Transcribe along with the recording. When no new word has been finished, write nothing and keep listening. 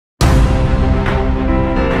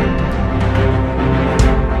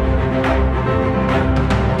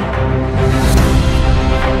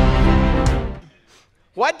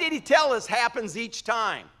did he tell us happens each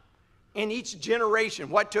time? In each generation,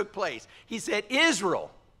 what took place? He said,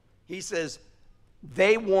 Israel, he says,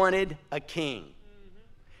 they wanted a king.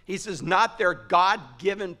 He says, not their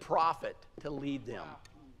God-given prophet to lead them.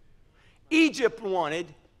 Egypt wanted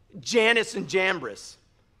Jannes and Jambres.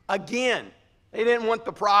 Again, they didn't want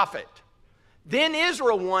the prophet. Then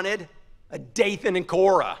Israel wanted a Dathan and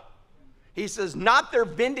Korah. He says, not their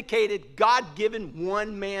vindicated, God-given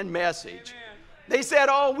one-man message. Amen. They said,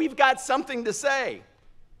 oh, we've got something to say.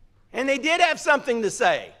 And they did have something to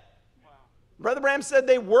say. Wow. Brother Branham said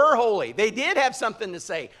they were holy. They did have something to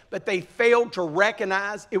say, but they failed to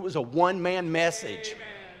recognize it was a one-man message. Amen.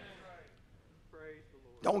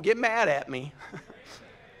 Don't get mad at me.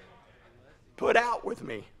 Put out with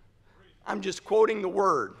me. I'm just quoting the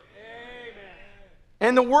word.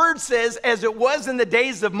 And the word says, as it was in the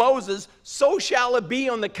days of Moses, so shall it be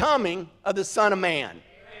on the coming of the Son of Man. Amen.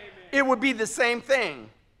 It would be the same thing.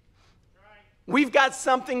 We've got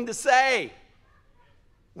something to say.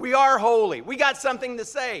 We are holy. We got something to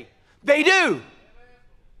say. They do.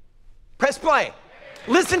 Press play.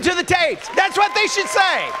 Listen to the tapes. That's what they should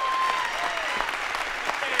say.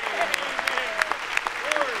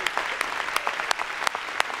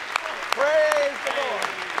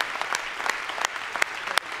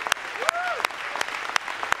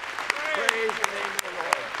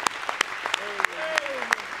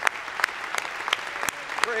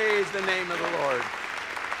 Praise the name of the Lord.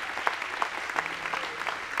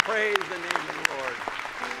 Praise the name of the Lord.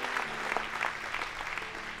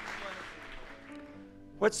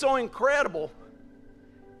 What's so incredible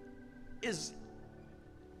is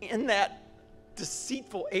in that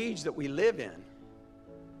deceitful age that we live in,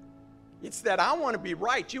 it's that I want to be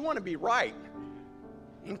right, you want to be right.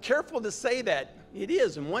 And careful to say that it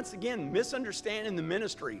is. And once again, misunderstanding the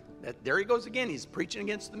ministry. That there he goes again. He's preaching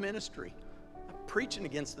against the ministry. Preaching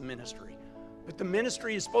against the ministry, but the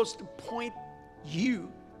ministry is supposed to point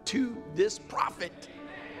you to this prophet.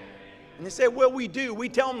 And they say, well, we do. We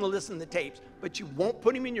tell them to listen to the tapes, but you won't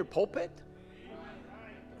put him in your pulpit?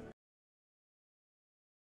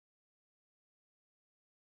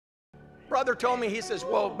 Brother told me, he says,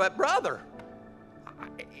 well, but brother,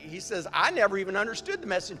 he says, I never even understood the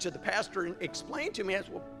message of the pastor and explained to me. I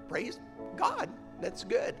said, well, praise God. That's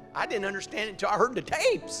good. I didn't understand it until I heard the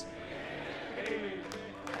tapes.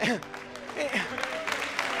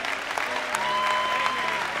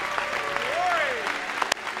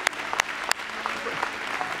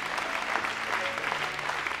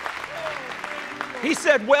 He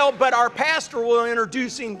said, well, but our pastor will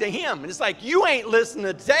introduce him to him. And it's like, you ain't listening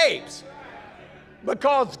to tapes.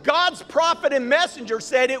 Because God's prophet and messenger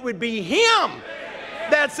said it would be him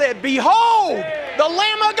that said, behold, the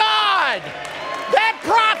Lamb of God. That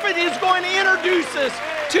prophet is going to introduce us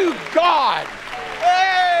to God.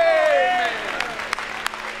 Amen.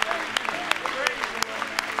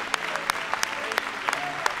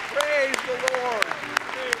 Praise the Lord.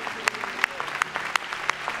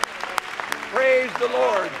 Praise the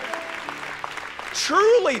Lord.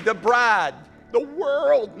 Truly the bride, the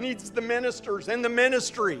world needs the ministers and the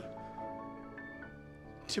ministry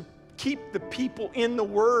to keep the people in the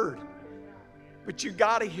Word. But you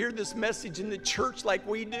got to hear this message in the church like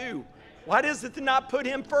we do. Why is it to not put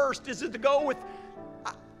him first? Is it to go with...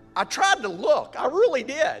 I tried to look. I really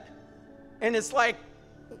did. And it's like,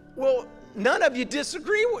 well, none of you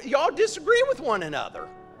disagree. Y'all disagree with one another.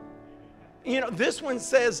 You know, this one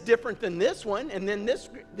says different than this one. And then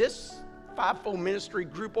this fivefold ministry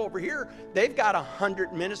group over here, they've got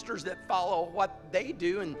 100 ministers that follow what they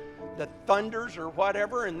do and the thunders or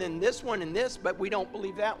whatever. And then this one and this, but we don't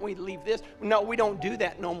believe that. We leave this. No, we don't do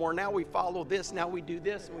that no more. Now we follow this. Now we do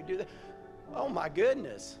this and we do that. Oh my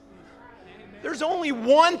goodness. There's only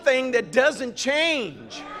one thing that doesn't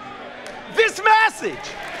change. This message.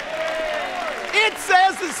 It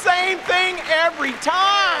says the same thing every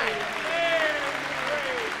time.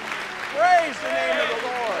 Praise the name of the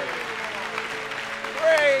Lord.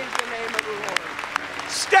 Praise the name of the Lord.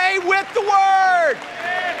 Stay with the Word.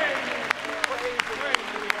 Praise the name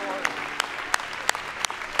of the Lord.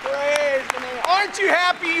 Praise the name. Aren't you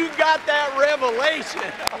happy you got that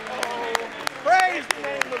revelation? Oh, praise the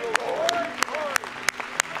name of the Lord.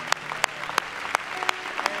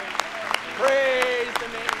 Praise the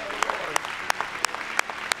name of the Lord.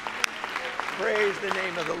 Praise the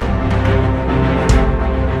name of the Lord.